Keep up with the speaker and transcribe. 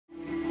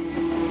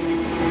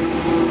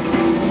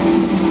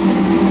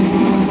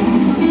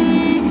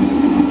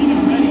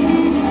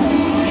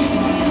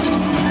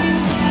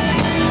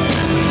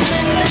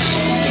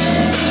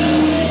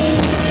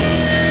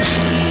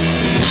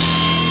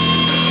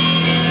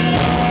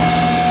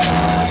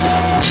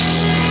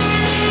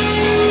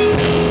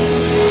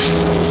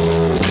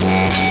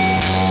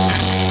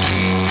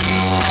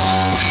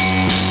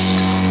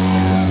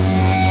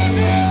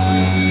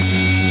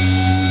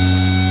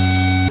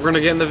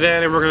gonna get in the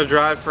van and we're gonna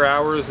drive for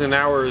hours and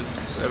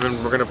hours, and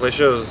then we're gonna play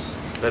shows.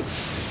 That's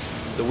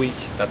the week.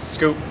 That's the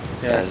scoop.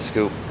 Yeah. That's a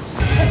scoop.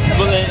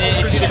 Well,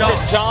 it's either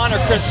Chris John or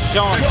Chris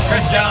John.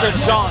 Chris John.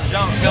 Chris John.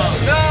 John.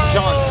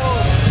 John.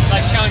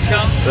 Like Sean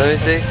John. Let me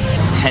see.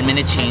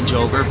 10-minute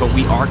changeover, but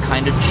we are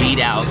kind of G'd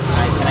out.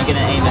 Can I get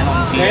an amen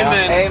on G'd out?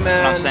 Amen. That's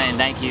what I'm saying.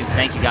 Thank you.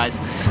 Thank you, guys.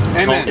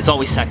 It's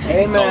always sexy.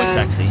 Amen. It's always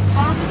sexy.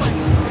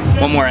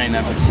 One more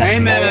amen for the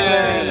second.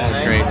 Amen. That was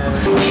great.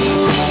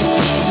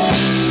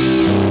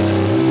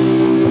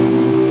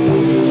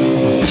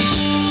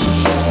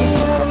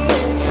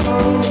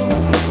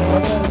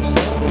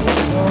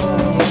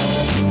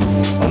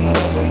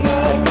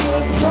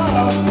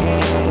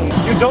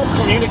 Don't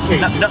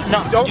communicate.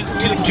 No,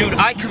 dude,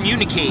 I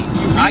communicate.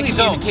 I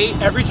communicate.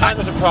 Every time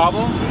there's a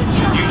problem,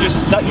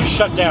 you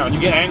shut down. You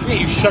get angry,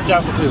 you shut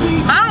down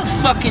completely. I don't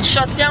fucking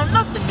shut down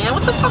nothing, man.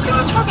 What the fuck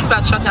are you talking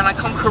about, shut down? I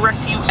come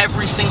correct to you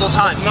every single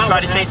time. You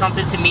try to say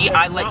something to me,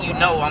 I let you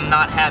know I'm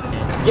not having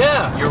it.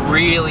 Yeah. You're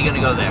really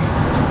gonna go there.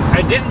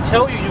 I didn't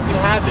tell you can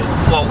have it.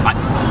 Well,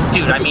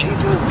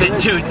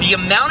 dude, the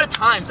amount of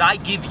times I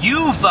give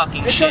you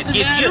fucking shit,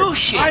 you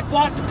shit. I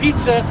bought the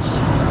pizza.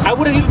 I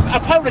probably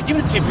would have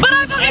given it to you. But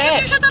I fucking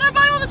give you shit that I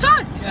buy all the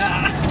time.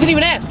 You didn't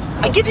even ask.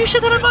 I give you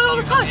shit that I buy all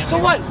the time. So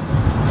what?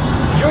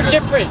 You're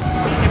different.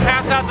 You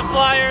pass out the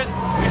flyers.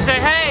 You say,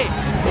 hey,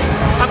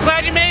 I'm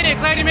glad you made it.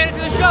 Glad you made it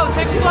to the show.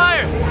 Take the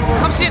flyer.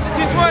 Come see us at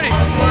 2:20.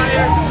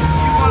 Flyer.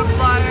 You want a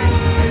flyer?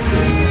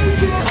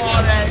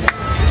 All day.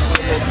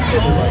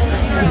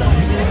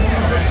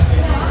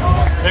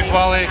 Thanks,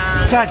 Wally.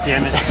 God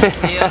damn it.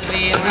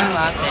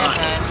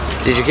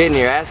 Dude, you're getting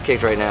your ass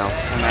kicked right now.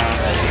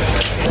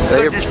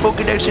 I got this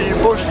fucking accident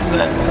in Boston,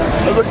 man.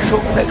 I got this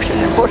fucking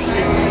accident in Boston.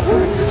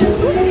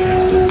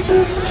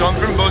 So I'm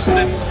from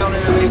Boston.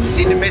 It's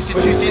in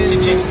Massachusetts.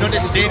 It's not a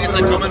state, it's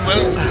a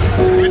commonwealth.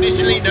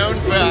 Traditionally known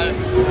for our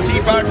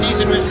tea parties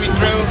in which we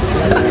throw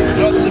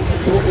lots of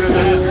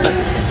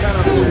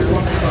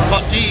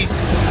hot tea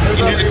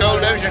into the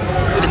cold ocean.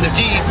 And the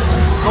tea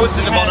goes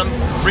to the bottom,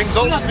 brings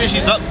all the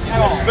fishes up,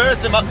 spurs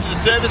them up to the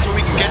surface where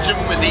we can catch them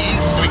with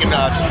these. We can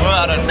just throw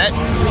out a net,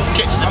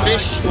 catch the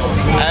fish,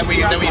 and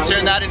then we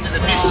turn that into the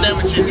fish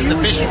sandwiches and the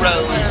fish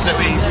rolls that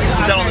we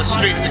sell on the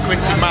street at the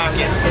Quincy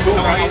Market.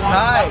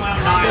 Hi!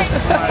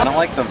 I don't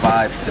like the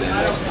vibes today.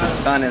 The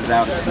sun is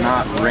out, it's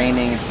not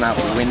raining, it's not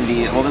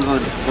windy. Well, there's a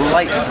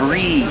light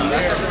breeze,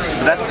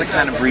 but that's the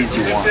kind of breeze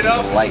you want,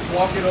 a light.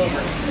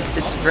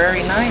 It's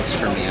very nice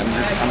for me. I'm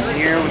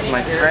here with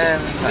my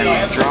friends,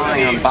 I'm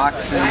drawing on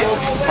boxes,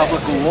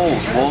 public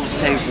wolves, wolves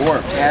take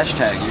warp,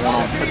 hashtag. You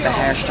want to put the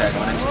hashtag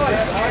on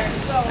Instagram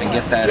and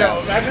get that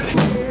out.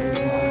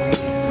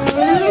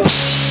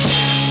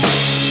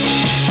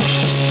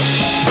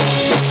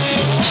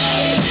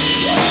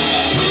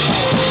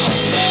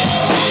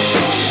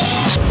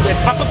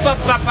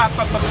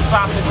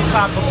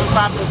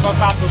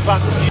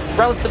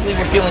 Relatively,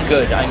 we're feeling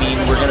good. I mean,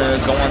 we're gonna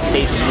go on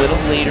stage a little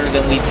later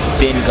than we've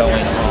been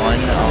going on.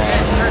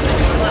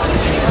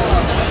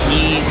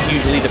 He's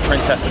usually the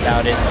princess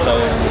about it, so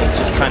it's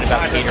just kind of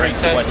about catering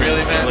to what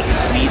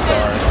his needs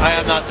are. I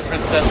am not the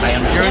princess. I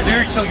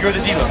understand. So you're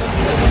the diva.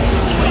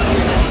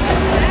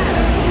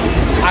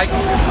 A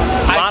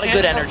lot of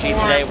good energy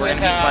today. We're going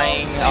to be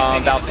playing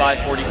about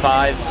 5:45.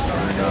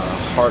 We're in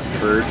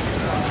Hartford,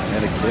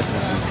 Connecticut.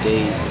 This is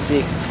day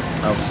 6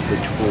 of the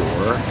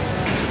tour.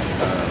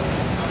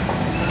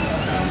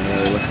 I'm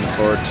really looking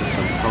forward to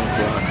some punk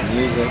rock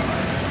music.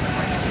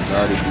 It's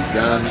already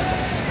begun.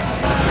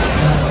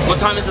 What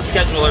time is the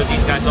schedule? Are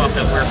these guys off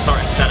that we're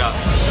starting to set up?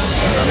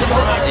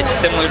 It's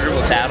similar to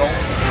a battle.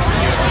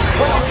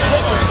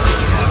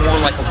 It's more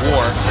like a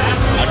war,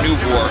 a new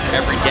war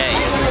every day.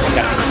 You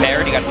gotta be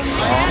prepared, you gotta be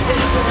strong.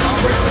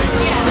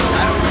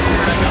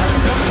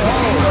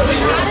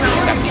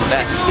 You gotta be the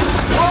best.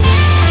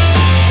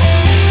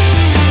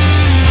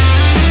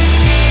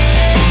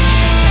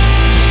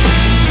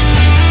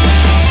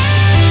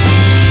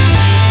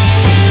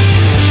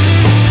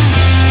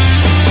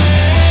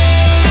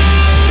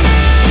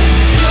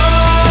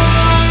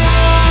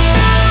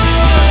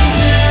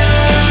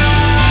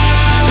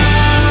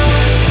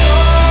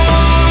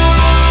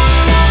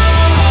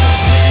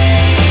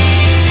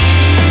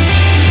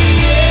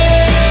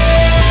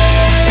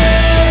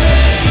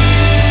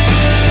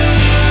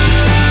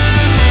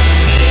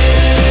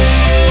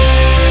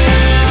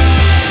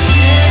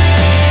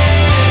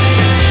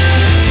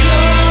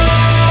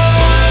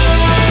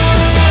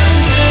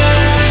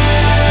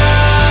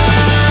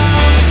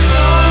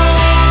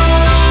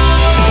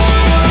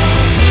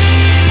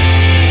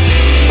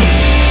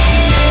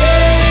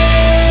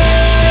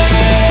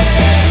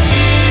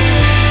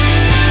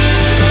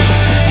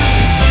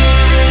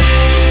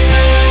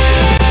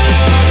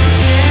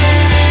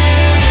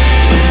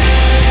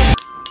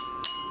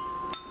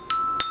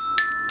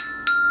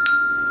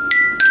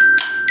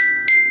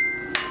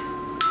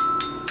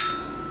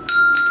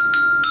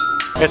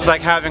 It's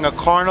like having a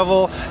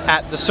carnival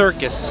at the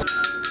circus.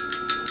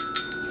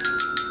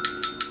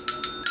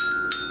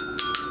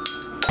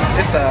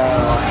 It's a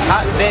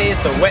hot day,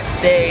 it's a wet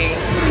day.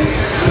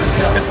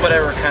 Just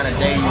whatever kind of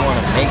day you want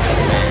to make it,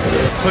 man.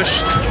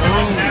 Push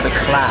through the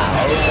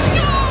clouds.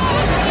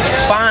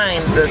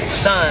 Find the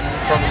sun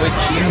from which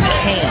you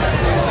came.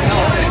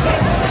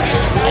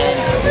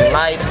 And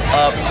light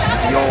up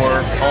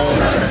your own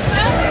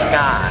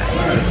sky.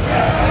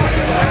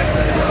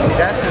 See,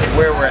 that's just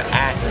where we're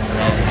at in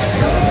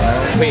Mansfield,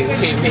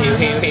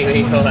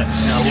 Wait, hold on.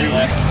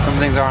 Some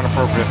things are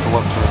inappropriate for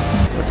Warped Tour.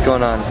 What's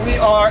going on? We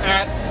are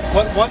at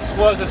what once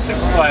was a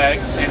Six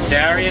Flags in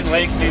Darien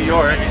Lake, New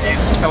York.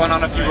 I went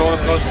on a few roller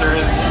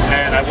coasters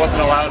and I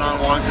wasn't allowed on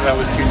one because I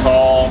was too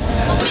tall.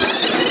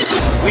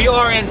 We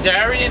are in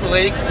Darien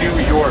Lake, New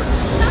York.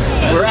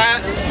 We're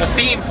at a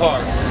theme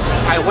park.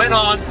 I went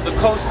on the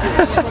coasters.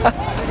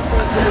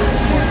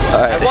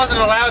 I wasn't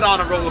allowed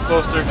on a roller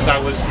coaster because I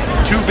was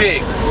too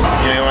big.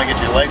 You want to get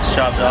your legs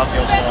chopped off,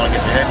 you also want to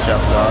get your head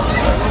chopped off,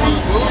 so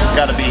it's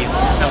got to be,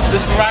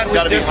 This ride was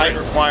be height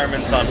different.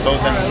 requirements on both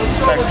ends of the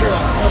spectrum.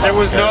 There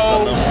was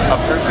no... A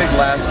perfect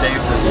last day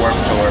for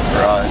Warped Tour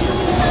for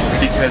us,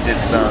 because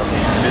it's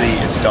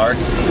it's dark,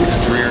 it's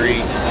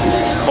dreary,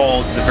 it's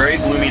cold, it's a very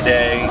gloomy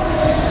day.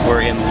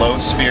 We're in low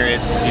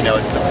spirits, you know,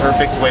 it's the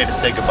perfect way to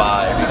say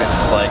goodbye, because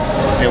it's like,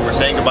 you know, we're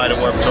saying goodbye to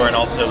Warped Tour and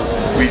also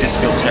we just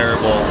feel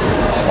terrible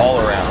all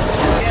around.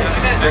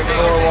 Drink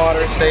more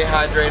water, stay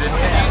hydrated,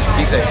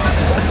 be safe.